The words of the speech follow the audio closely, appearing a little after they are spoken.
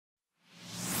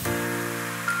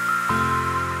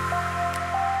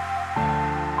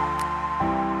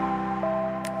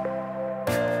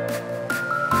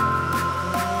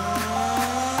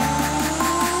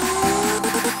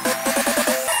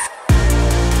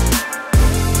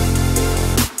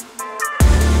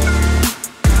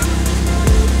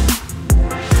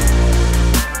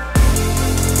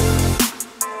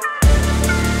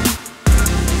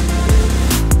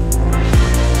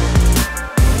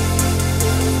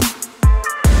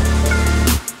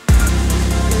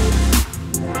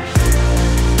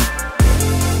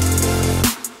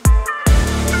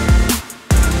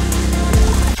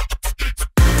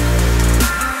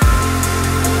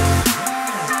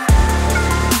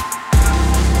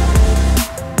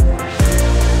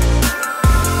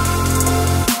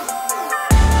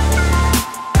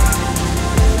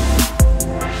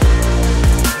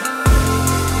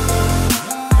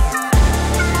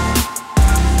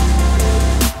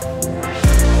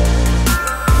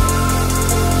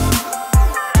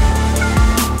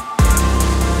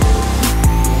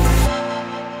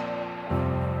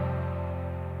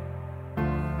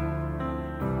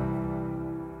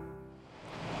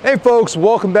Hey folks,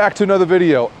 welcome back to another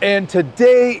video. And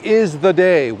today is the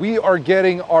day. We are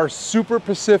getting our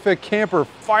SuperPacific camper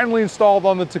finally installed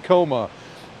on the Tacoma,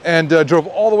 and drove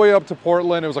all the way up to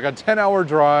Portland. It was like a 10-hour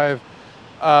drive.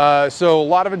 So a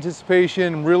lot of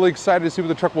anticipation, really excited to see what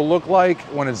the truck will look like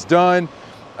when it's done.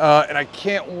 And I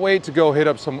can't wait to go hit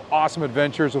up some awesome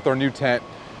adventures with our new tent.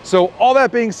 So all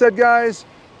that being said, guys,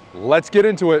 let's get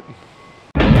into it.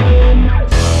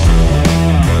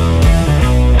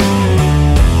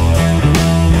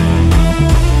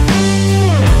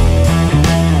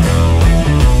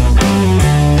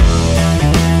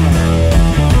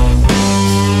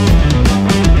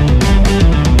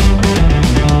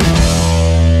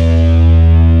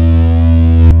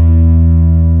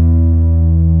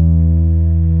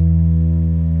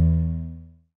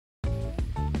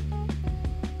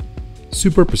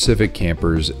 SuperPacific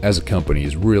Campers as a company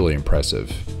is really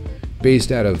impressive.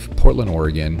 Based out of Portland,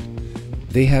 Oregon,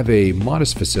 they have a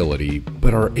modest facility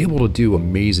but are able to do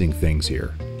amazing things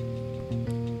here.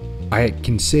 I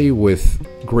can say with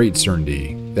great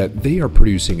certainty that they are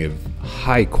producing a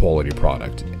high quality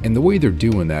product, and the way they're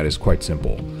doing that is quite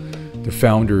simple. Their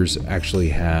founders actually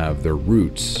have their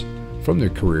roots from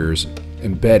their careers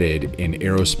embedded in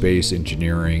aerospace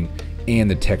engineering and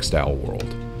the textile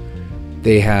world.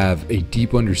 They have a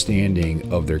deep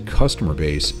understanding of their customer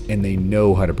base, and they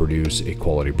know how to produce a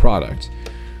quality product.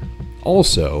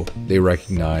 Also, they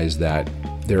recognize that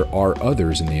there are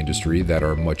others in the industry that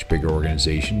are much bigger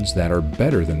organizations that are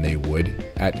better than they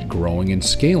would at growing and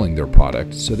scaling their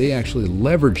product. So they actually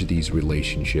leverage these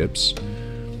relationships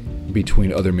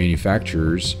between other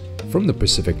manufacturers from the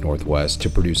Pacific Northwest to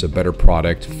produce a better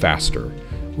product faster,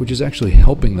 which is actually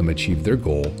helping them achieve their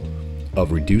goal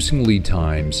of reducing lead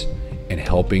times and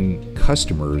helping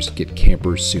customers get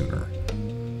campers sooner.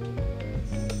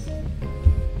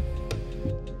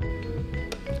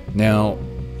 Now,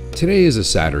 today is a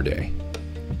Saturday,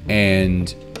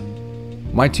 and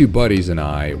my two buddies and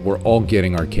I were all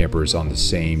getting our campers on the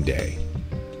same day.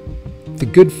 The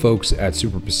good folks at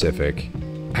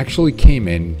SuperPacific actually came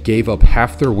in, gave up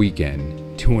half their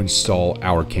weekend to install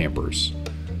our campers.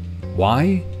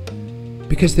 Why?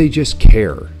 Because they just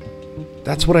care.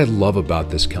 That's what I love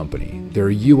about this company. They're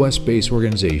a US-based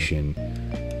organization.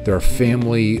 They're a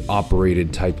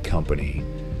family-operated type company.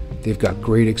 They've got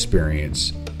great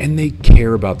experience, and they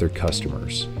care about their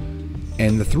customers.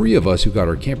 And the three of us who got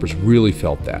our campers really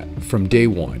felt that from day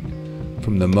one.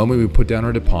 From the moment we put down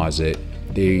our deposit,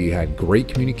 they had great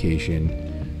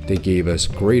communication. They gave us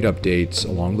great updates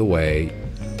along the way.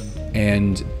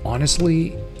 And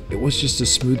honestly, it was just a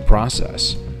smooth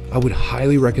process. I would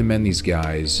highly recommend these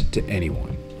guys to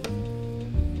anyone.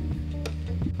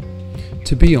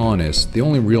 To be honest, the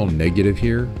only real negative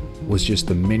here was just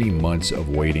the many months of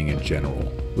waiting in general.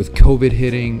 With COVID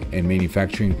hitting and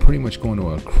manufacturing pretty much going to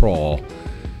a crawl,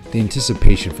 the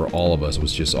anticipation for all of us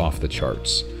was just off the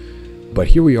charts. But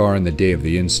here we are on the day of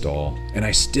the install, and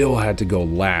I still had to go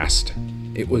last.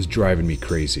 It was driving me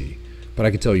crazy. But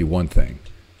I can tell you one thing,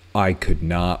 I could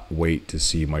not wait to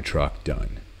see my truck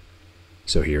done.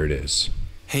 So here it is.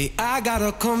 Hey, I got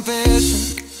a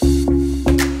confession.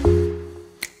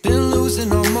 Been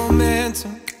losing all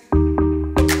momentum.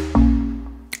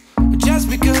 Just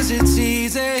because it's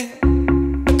easy,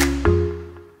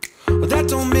 well, that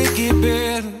don't make it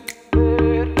better.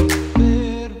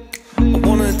 I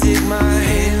wanna dig my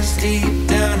hands deep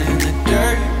down in the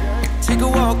dirt. Take a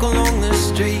walk along the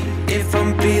street if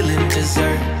I'm feeling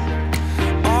dessert.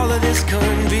 All of this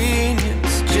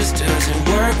convenience just doesn't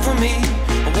work for me.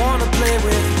 I wanna play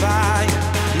with fire,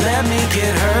 let me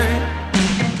get hurt.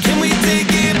 Can we take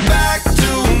it back to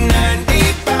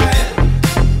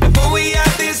 95? Before we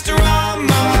had this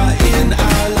drama in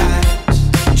our lives,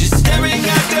 just staring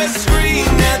at the screen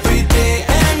every day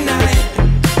and night.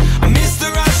 I miss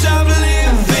the rush of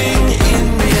living in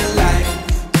real life.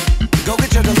 Go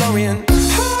get your DeLorean.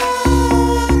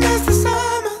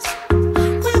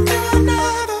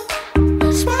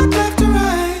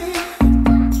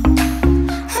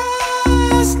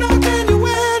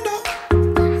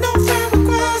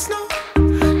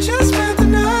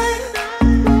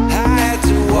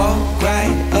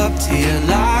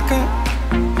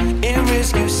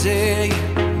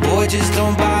 Just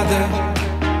don't bother.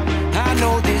 I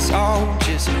know this all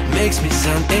just makes me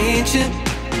sound ancient,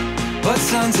 but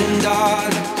sons and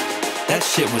daughters, that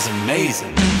shit was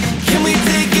amazing. Can we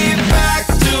take it back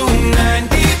to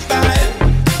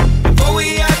 95? Before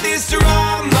we had this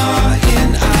drama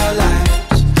in our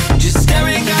lives, just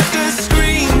staring at the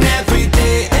screen every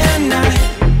day and night.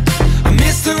 I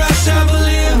miss the rush of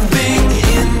living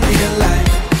in real life.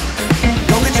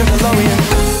 Go get your DeLorean.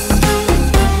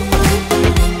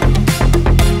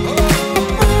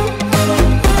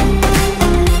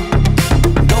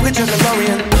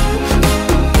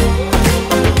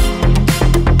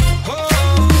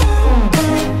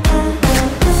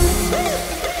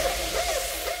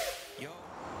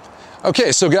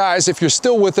 Okay, so guys, if you're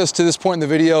still with us to this point in the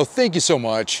video, thank you so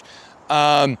much.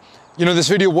 You know, this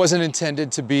video wasn't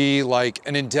intended to be like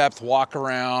an in-depth walk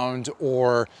around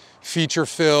or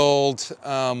feature-filled,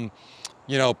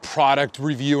 you know, product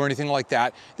review or anything like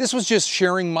that. This was just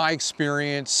sharing my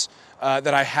experience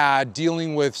that I had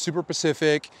dealing with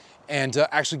SuperPacific and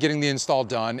actually getting the install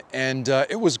done, and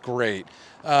it was great.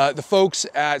 The folks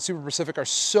at SuperPacific are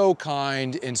so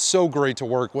kind and so great to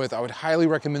work with. I would highly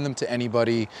recommend them to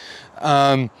anybody.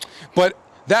 But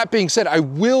that being said, I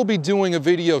will be doing a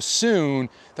video soon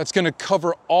that's gonna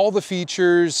cover all the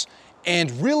features and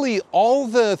really all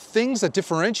the things that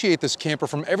differentiate this camper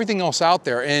from everything else out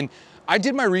there. And I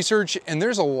did my research, and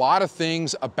there's a lot of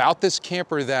things about this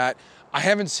camper that I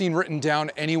haven't seen written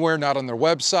down anywhere, not on their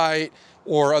website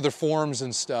or other forums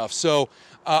and stuff. So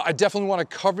I definitely want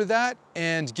to cover that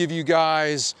and give you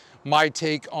guys my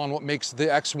take on what makes the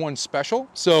X1 special.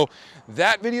 So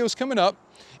that video is coming up.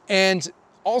 And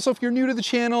also, if you're new to the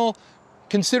channel,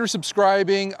 consider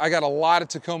subscribing. I got a lot of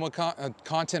Tacoma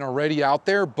content already out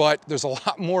there, but there's a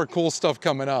lot more cool stuff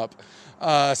coming up.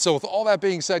 So with all that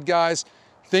being said, guys,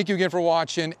 thank you again for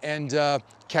watching, and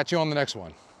catch you on the next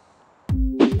one.